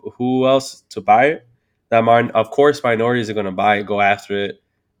who else to buy it? Of course minorities are gonna buy it, go after it.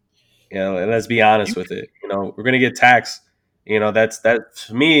 You know, and let's be honest with it. You know, we're gonna get taxed. You know, that's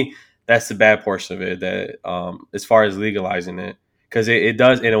to me. That's the bad portion of it. That as far as legalizing it, because it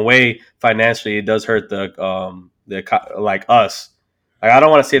does in a way financially it does hurt like us. Like I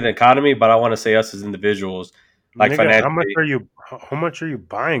don't want to say the economy, but I want to say us as individuals. Like Nigga, financially, how much are you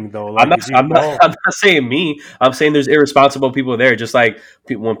buying though? I'm Like not, if you I'm not, go, I'm not saying me. I'm saying there's irresponsible people there. Just like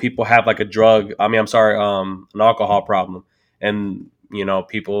when people have like a drug. I mean, I'm sorry, an alcohol problem, and you know,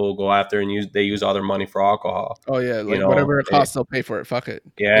 people go after and use all their money for alcohol. Oh yeah, You like know, whatever it costs, they'll pay for it. Fuck it,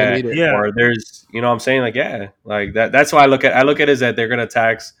 they yeah. need it. yeah, Or there's, you know, what I'm saying like, yeah, like that. That's why I look at it as that they're gonna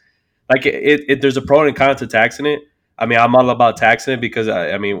tax. Like there's a pro and con to taxing it. I mean, I'm all about taxing it because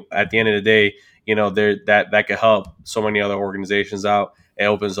I mean, at the end of the day, you know, that could help so many other organizations out. It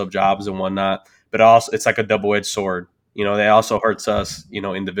opens up jobs and whatnot, but also it's like a double edged sword. You know, that also hurts us, you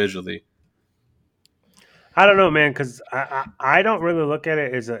know, individually. I don't know, man, because I don't really look at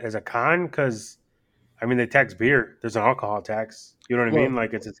it as a con because I mean they tax beer. There's an alcohol tax. You know what I Well, mean?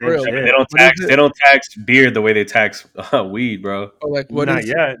 Like it's the for same real, But shit. what is they it? don't tax beer the way they tax weed, bro. Oh, like what Not is?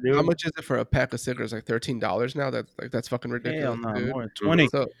 yet, How dude. much is it for a pack of cigarettes? Like $13 now. That's fucking Hell ridiculous, no, dude. more than 20.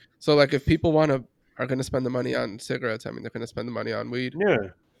 So like if people are gonna spend the money on cigarettes, I mean they're gonna spend the money on weed. Yeah,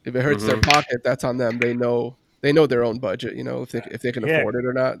 If it hurts their Mhm. pocket, that's on them. They know their own budget. You know if they can yeah. afford it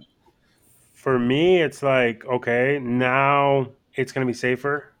or not. For me, it's like okay, now it's gonna be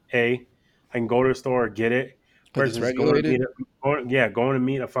safer. I can go to the store get it Because it's versus going to regulated, going to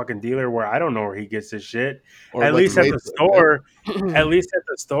meet a fucking dealer where I don't know where he gets this shit. or At what's least at made the for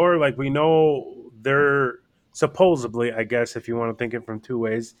it. store, like we know they're supposedly, I guess, if you want to think it from two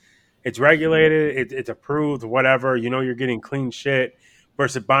ways, it's regulated, it's approved, whatever. You know, you're getting clean shit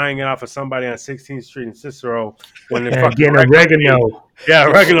versus buying it off of somebody on 16th Street in Cicero when the fucking Getting regular oregano. yeah,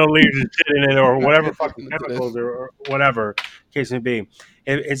 oregano leaves and shit in it, or whatever fucking Listen to this. chemicals or whatever case may be.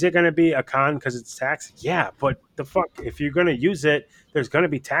 Is it going to be a con because it's taxed? Yeah, but the fuck, if you're going to use it, there's going to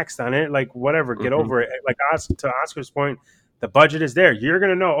be taxed on it. Like whatever, get Mhm. over it. Like to Oscar's point, the budget is there. You're going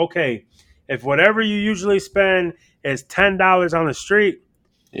to know, okay, if whatever you usually spend is $10 on the street,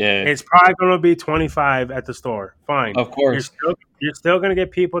 Yeah, it's probably going to be 25 at the store. Fine. of course. You're still going to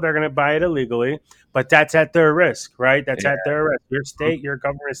get people that are going to buy it illegally, but that's at their risk, right? That's Yeah. at their risk. Your state, your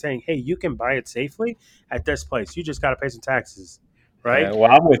government is saying, "Hey, you can buy it safely at this place. You just got to pay some taxes." Right? Yeah,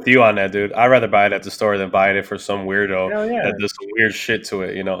 well, I'm with you on that, dude. I'd rather buy it at the store than buy it for some weirdo Hell yeah. that does some weird shit to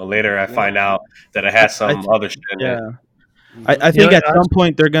it. You know, later I Yeah. find out that it has some other shit in Yeah, it. I think know, at some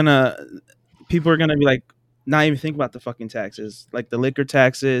point people are gonna be like, not even think about the fucking taxes, like the liquor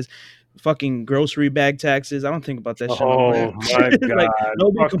taxes, fucking grocery bag taxes. I don't think about that shit no more. Oh my god. Like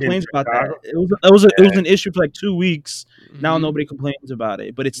nobody Fucking complains about that. Chicago. It was an issue for like 2 weeks. Now Mhm. nobody complains about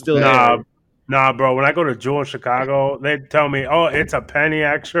it, but it's still Nah, there. nah, bro. When I go to Jewel in Chicago, they tell me, "Oh, it's a penny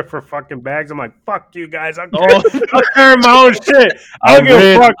extra for fucking bags." I'm like, "Fuck you guys! I'm carrying my own shit. I don't give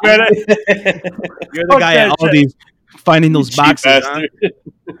a fuck, man." You're the Fuck guy at that Aldi finding those Cheap boxes. Huh? bastard.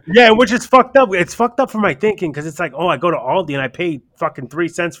 Yeah, which is fucked up. It's fucked up for my thinking because it's like, oh, I go to Aldi and I pay fucking 3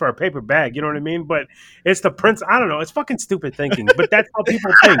 cents for a paper bag. You know what I mean? But it's the prince. I don't know. It's fucking stupid thinking. But that's how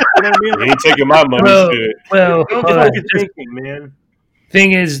people think. You know what I mean? You ain't taking my money, Well, shit. well, Dumb hold on. fucking thinking, man.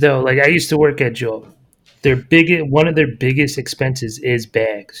 Thing is, though, like I used to work at Joe. One of their biggest expenses is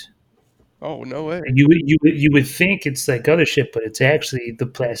bags. Oh no way. You would think it's like other shit, but it's actually the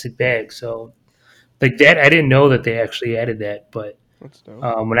plastic bag. So, like that, I didn't know that they actually added that. But That's dope.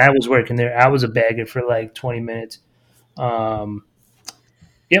 when I was working there, I was a bagger for like 20 minutes.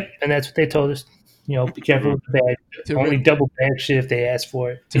 Yep, and that's what they told us. You know, be careful with the bag. To Only Rick- double bag shit if they ask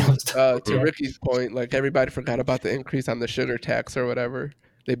for it. You know, stuff to like that. Ricky's point, like everybody forgot about the increase on the sugar tax or whatever.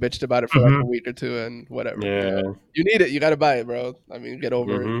 They bitched about it for like a week or two and whatever. Yeah. You need it. You got to buy it, bro. I mean, get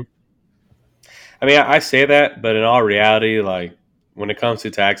over it. Mhm. I mean, I say that, but in all reality, like when it comes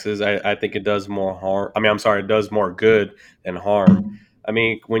to taxes, I think it does more harm. I mean, I'm sorry, it does more good than harm. I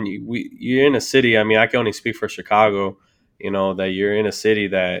mean, when you're in a city, I mean, I can only speak for Chicago. You know that you're in a city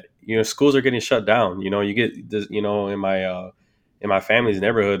that schools are getting shut down. You know, you get this. You know, in my family's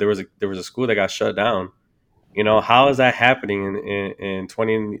neighborhood, there was a school that got shut down. You know, how is that happening in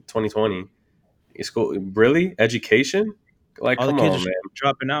 2020? School really education? Like, All the come kids on, are man.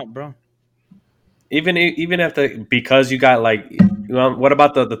 dropping out, bro. Even if because you got like, what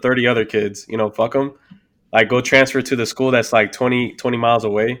about the 30 other kids? You know, fuck them. Like, go transfer to the school that's like 20 miles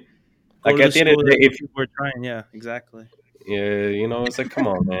away. Go Like to at the end of school the day, that people are trying. Yeah, exactly. yeah, it's like, come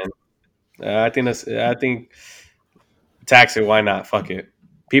on, man. I think tax it. Why not? Fuck it.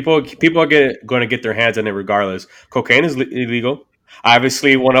 People are going to get their hands on it regardless. Cocaine is illegal.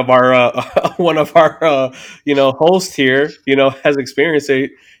 Obviously, one of our hosts here, has experienced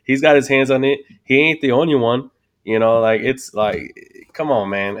it. He's got his hands on it. He ain't the only one. Like it's like, come on,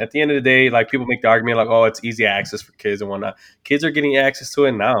 man. At the end of the day, like people make the argument like, oh, it's easy access for kids and whatnot. Kids are getting access to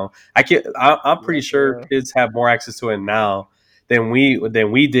it now. I'm pretty sure kids have more access to it now than we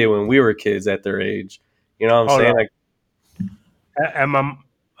did when we were kids at their age. You know what I'm saying? Like, at my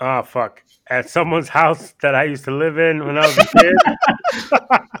fuck. At someone's house that I used to live in when I was a kid.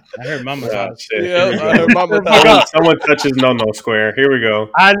 I heard Mama's house. Shit. Yeah, I heard Mama's house. Someone touches no square. Here we go.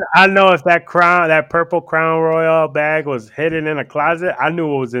 I know if that purple Crown Royal bag was hidden in a closet, I knew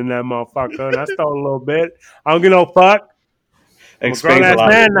what was in that motherfucker, and I stole a little bit. I don't give no fuck. Explains a lot.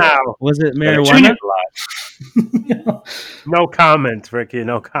 Man now. Was it marijuana? No comment, Ricky.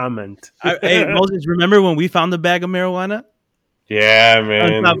 No comment. Hey, Moses, remember when we found the bag of marijuana? Yeah,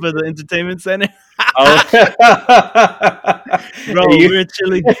 man. On top of the entertainment center. Oh. Bro, we were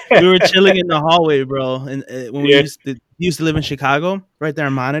chilling. We were chilling in the hallway, bro. And when we used to live in Chicago, right there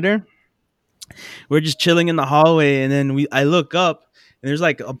on Monitor. We're just chilling in the hallway, and then I look up, and there's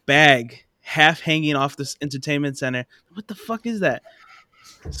like a bag half hanging off this entertainment center. What the fuck is that?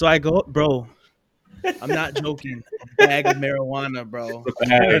 So I go, bro. I'm not joking. A bag of marijuana, bro.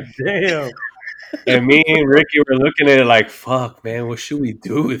 Damn. And me and Ricky were looking at it like, fuck, man, what should we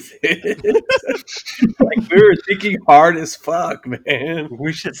do with it? Like, we were thinking hard as fuck, man.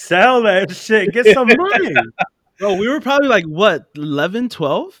 We should sell that shit. Get some money. Bro, we were probably like, what, 11,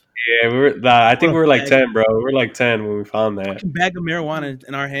 12? Yeah, I think we were like 10, bro. We were like 10 when we found that. A bag of marijuana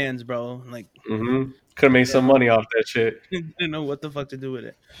in our hands, bro. Like, could have made some money off that shit. Didn't know what the fuck to do with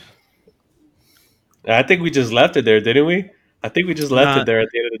it. I think we just left it there, didn't we? I think we just left it there at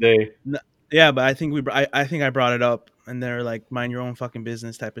the end of the day. Yeah, but I think I think I brought it up, and they're like, "Mind your own fucking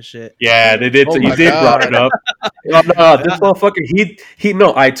business" type of shit. Yeah, they did. He did brought it up. No, this motherfucker. He.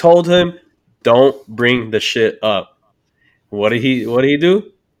 No, I told him, don't bring the shit up. What did he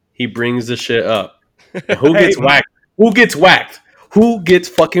do? He brings the shit up. And who gets whacked? Who gets whacked? Who gets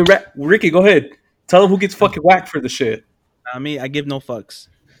fucking whacked? Ricky, go ahead. Tell him who gets fucking whacked for the shit. I give no fucks.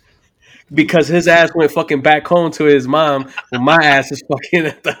 Because his ass went fucking back home to his mom when my ass is fucking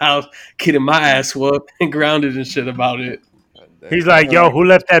at the house getting my ass whooped and grounded and shit about it. He's like, yo, who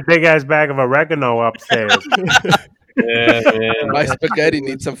left that big ass bag of oregano upstairs? Yeah, man. My spaghetti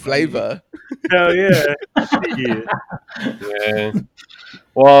needs some flavor. Hell yeah. Yeah.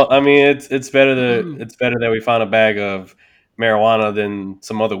 Well, I mean, it's better that we found a bag of marijuana than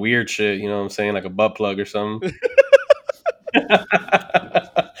some other weird shit, you know what I'm saying? Like a butt plug or something.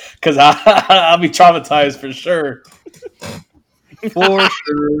 Because I'll be traumatized for sure. For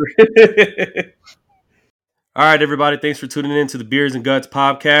sure. All right, everybody. Thanks for tuning in to the Beers and Guts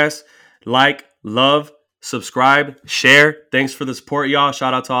podcast. Like, love, subscribe, share. Thanks for the support, y'all.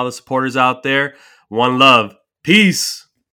 Shout out to all the supporters out there. One love. Peace.